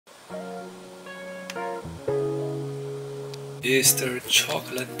Easter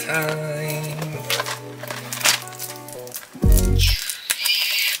chocolate time!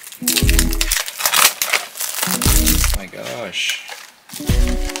 Oh my gosh!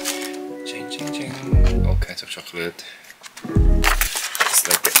 Ching ching ching! All kinds of chocolate. It's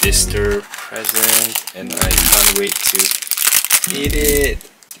like the Easter present, and I can't wait to eat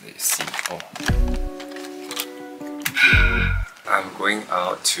it. Let's see. Oh. I'm going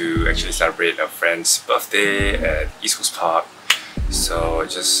out to actually celebrate a friend's birthday at East Coast Park. So I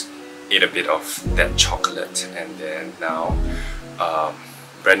just ate a bit of that chocolate, and then now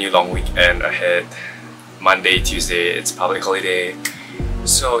brand new long weekend ahead. Monday, Tuesday, it's public holiday.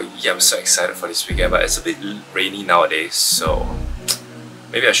 So yeah, I'm so excited for this weekend, but it's a bit rainy nowadays, so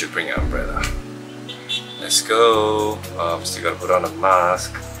maybe I should bring an umbrella. Let's go. Still gotta put on a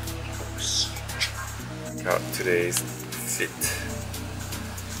mask. Got today's fit.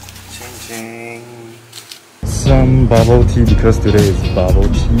 Ching ching. Some bubble tea because today is bubble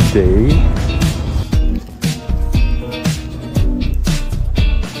tea day.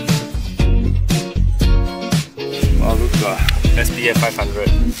 Wow, look, SPF 500.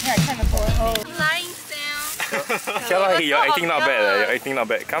 Yeah, I can't afford. Oh. Lying down. Okay lah, you're acting not bad. You're acting not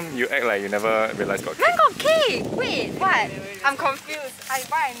bad. Come, you act like you never realized got cake. Where got cake? Wait, what? I'm confused. I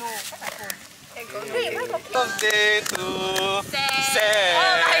know. Where's my phone? Wait, where got cake? Birthday to Sam.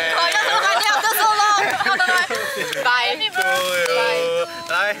 Oh my god, you're so funny after so long. Bye.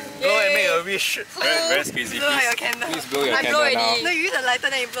 Bye. Go and make a wish. Very squeezy. Blow your candle. Please blow your I candle blow now. already. No, you use the lighter,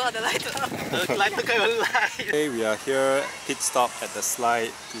 then you blow out the lighter. The lighter can't even light. Okay, we are here, pit stop at the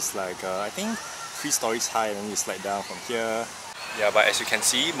slide. It's like, I think 3 stories high, and then you slide down from here. Yeah, but as you can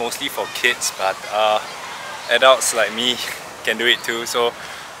see, mostly for kids, but adults like me can do it too. So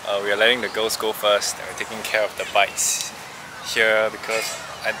we are letting the girls go first, and we're taking care of the bikes here because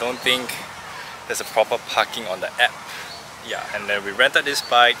I don't think there's a proper parking on the app. Yeah, and then we rented these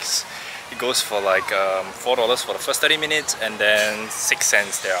bikes. It goes for like $4 for the first 30 minutes and then 6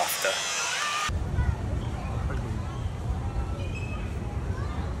 cents thereafter.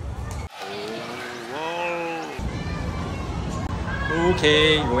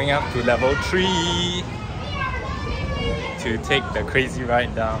 Okay, going up to level 3 to take the crazy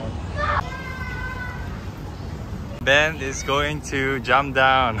ride down. Ben is going to jump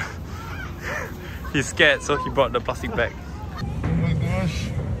down. He's scared, so he brought the plastic bag. Oh my gosh.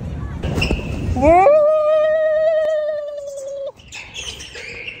 Whoa!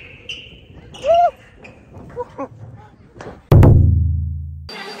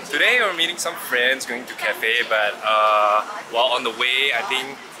 Today we're meeting some friends, going to cafe, but while on the way, I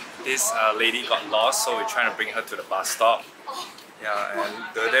think this lady got lost, so we're trying to bring her to the bus stop. Yeah, and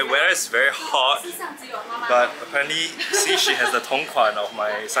the weather is very hot, but apparently, see, she has the 同款 of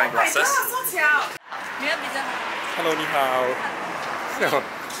my sunglasses. Hello, 你好。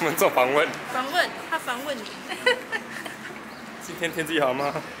我们做访问。访问，他访问你。今天天气好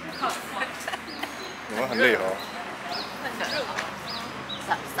吗？好。我很累哦。很热。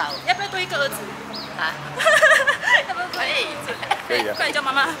少，要不要多一个儿子？啊？要不要多一个？可以啊。快叫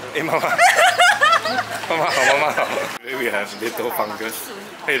妈妈。哎，妈妈。妈妈好，妈妈好。We have little fungus.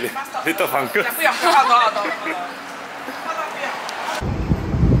 Hey, little fungus. 不要，好多好多。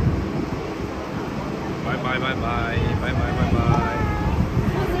Bye bye bye bye bye bye bye bye.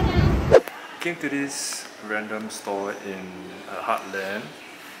 Came to this random store in Heartland.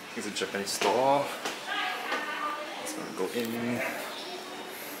 It's a Japanese store. Let's go in.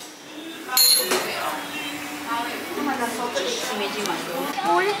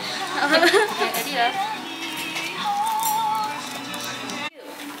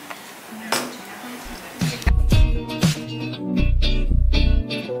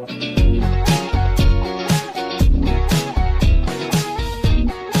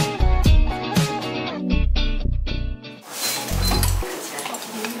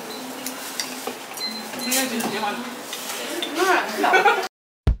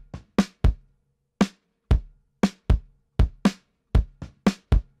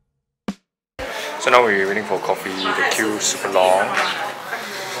 So now we're waiting for coffee. The queue is super long.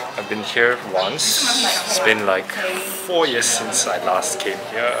 I've been here once. It's been like 4 years since I last came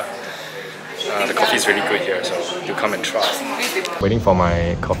here. The coffee is really good here, so do come and try. Waiting for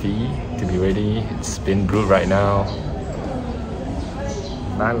my coffee to be ready. It's been brewed right now.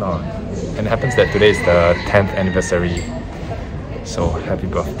 Nylon. And it happens that today is the 10th anniversary. So happy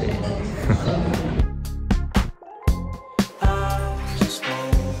birthday.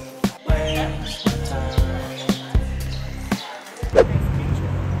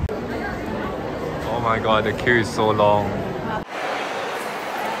 Oh my god, the queue is so long.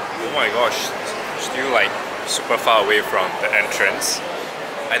 Oh my gosh, still like super far away from the entrance.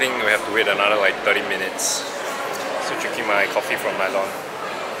 I think we have to wait another like 30 minutes. So drinking my coffee from Nylon.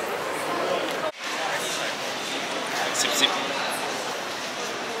 Sip sip.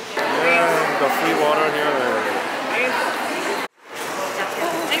 Yeah, got free water here.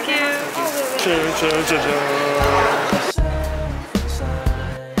 Thank you. Cheers, cheers, cheers, cheers.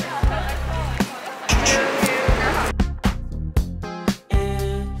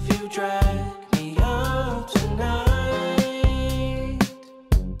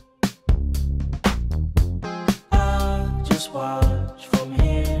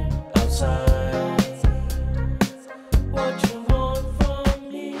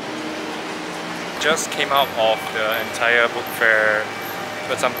 Just came out of the entire book fair.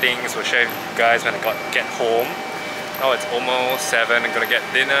 Got some things we'll share with you guys when I get home. Now it's almost 7, I'm gonna get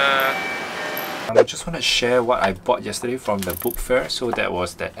dinner. I just want to share what I bought yesterday from the book fair. So that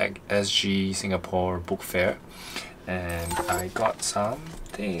was the SG Singapore book fair. And I got some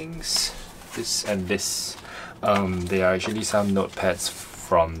things. This and this. They are actually some notepads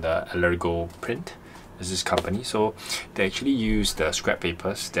from the Allergo print. This company. So they actually used the scrap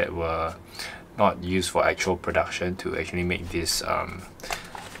papers that were not used for actual production to actually make these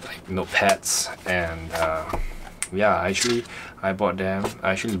like notepads. And yeah, I bought them.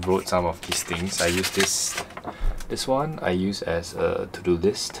 I actually wrote some of these things. I use this one I use as a to-do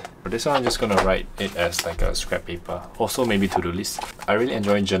list. For this one I'm just gonna write it as like a scrap paper, also maybe to-do list. I really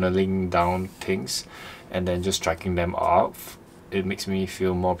enjoy journaling down things and then just striking them off. It makes me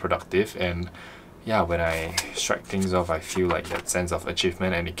feel more productive, and yeah, when I strike things off, I feel like that sense of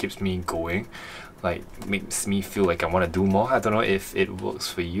achievement, and it keeps me going. Like, makes me feel like I want to do more. I don't know if it works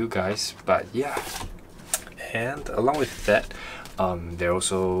for you guys, but yeah. And along with that, they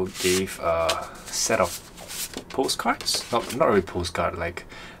also gave a set of postcards. Not really postcard, like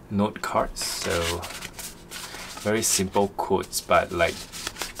note cards. So very simple quotes, but like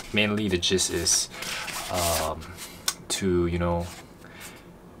mainly the gist is to, you know,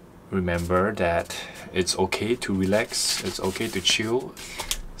 remember that it's okay to relax, it's okay to chill.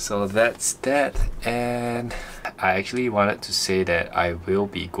 So that's that. And I actually wanted to say that I will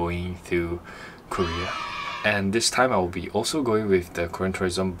be going to Korea, and this time I will be also going with the Korean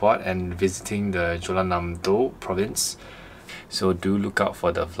Tourism Board and visiting the Jeollanam-do province. So do look out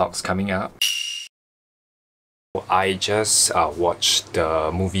for the vlogs coming up. I just watched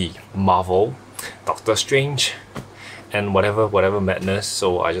the movie Marvel, Doctor Strange, and whatever madness.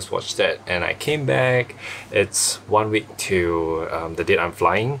 So I just watched that and I came back. It's 1 week to the date I'm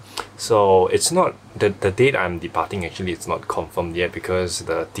flying. So it's not the date I'm departing, actually it's not confirmed yet because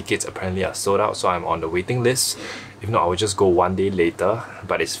the tickets apparently are sold out, so I'm on the waiting list. If not, I will just go 1 day later,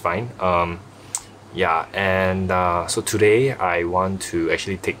 but it's fine. Yeah, and so today I want to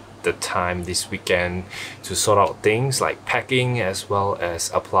actually take the time this weekend to sort out things like packing, as well as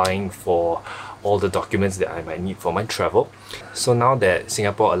applying for all the documents that I might need for my travel. So now that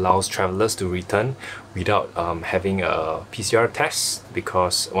Singapore allows travelers to return without having a PCR test,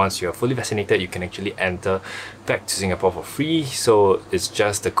 because once you're fully vaccinated you can actually enter back to Singapore for free. So it's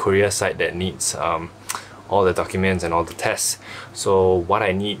just the Korea side that needs all the documents and all the tests. So what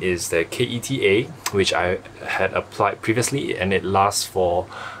I need is the KETA, which I had applied previously, and it lasts for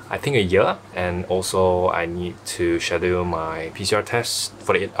I think a year. And also I need to schedule my PCR test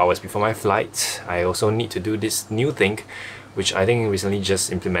 48 hours before my flight. I also need to do this new thing which I think recently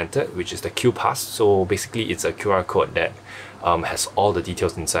just implemented, which is the Q Pass. So basically it's a QR code that has all the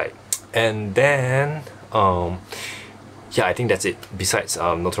details inside. And then yeah, I think that's it, besides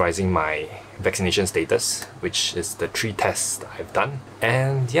notarizing my vaccination status, which is the 3 tests that I've done.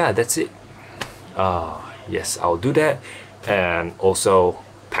 And yeah, that's it. Yes, I'll do that, and also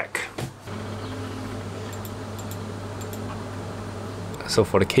pack. So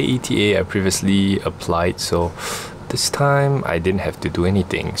for the KETA, I previously applied, so this time I didn't have to do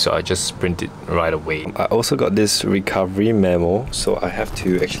anything, so I just print it right away. I also got this recovery memo, so I have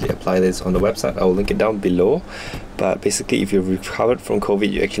to actually apply this on the website. I'll link it down below. But basically, if you've recovered from COVID,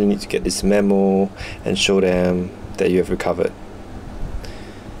 you actually need to get this memo and show them that you have recovered.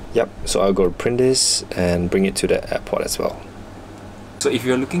 Yep, so I'll go print this and bring it to the airport as well. So if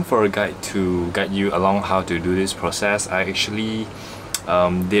you're looking for a guide to guide you along how to do this process, I actually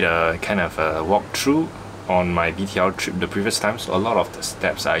did a kind of a walkthrough on my VTL trip the previous time, so a lot of the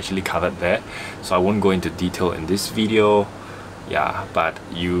steps are actually covered there, so I won't go into detail in this video. Yeah, but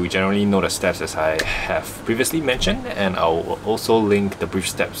you generally know the steps as I have previously mentioned, and I'll also link the brief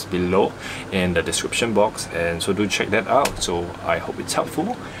steps below in the description box, and so do check that out. So I hope it's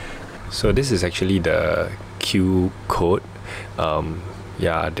helpful. So this is actually the Q code.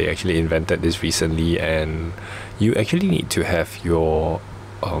 Yeah, they actually invented this recently, and you actually need to have your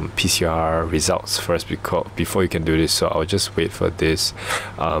PCR results first before you can do this. So I'll just wait for this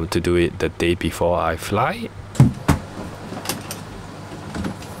to do it the day before I fly.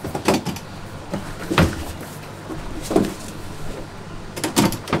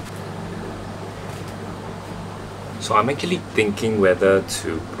 So I'm actually thinking whether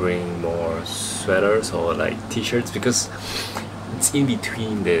to bring more sweaters or like t-shirts, because it's in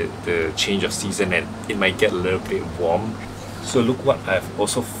between the change of season and it might get a little bit warm. So look what I've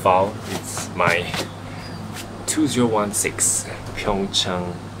also found. It's my 2016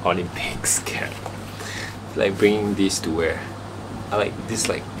 Pyeongchang Olympics cap. Like bringing these to wear. I like this,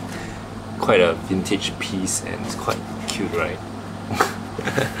 like quite a vintage piece and it's quite cute, right?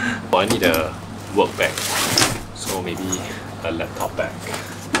 Well, I need a work bag. So maybe a laptop bag.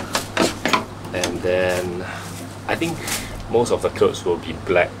 And then I think most of the clothes will be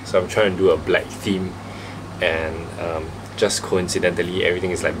black, so I'm trying to do a black theme, and just coincidentally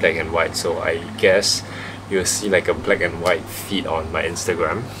everything is like black and white, so I guess you'll see like a black and white feed on my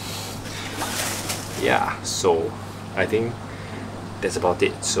Instagram. Yeah, so I think that's about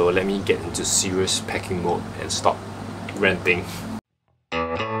it. So let me get into serious packing mode and stop ranting.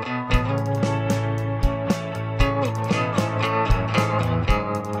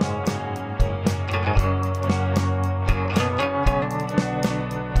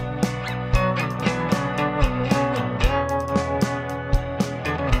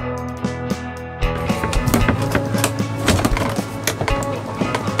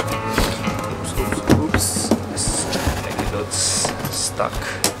 Stuck.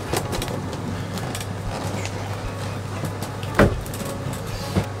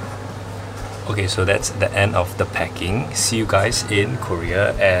 Okay, so that's the end of the packing. See you guys in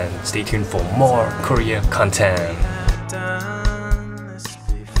Korea and stay tuned for more Korea content.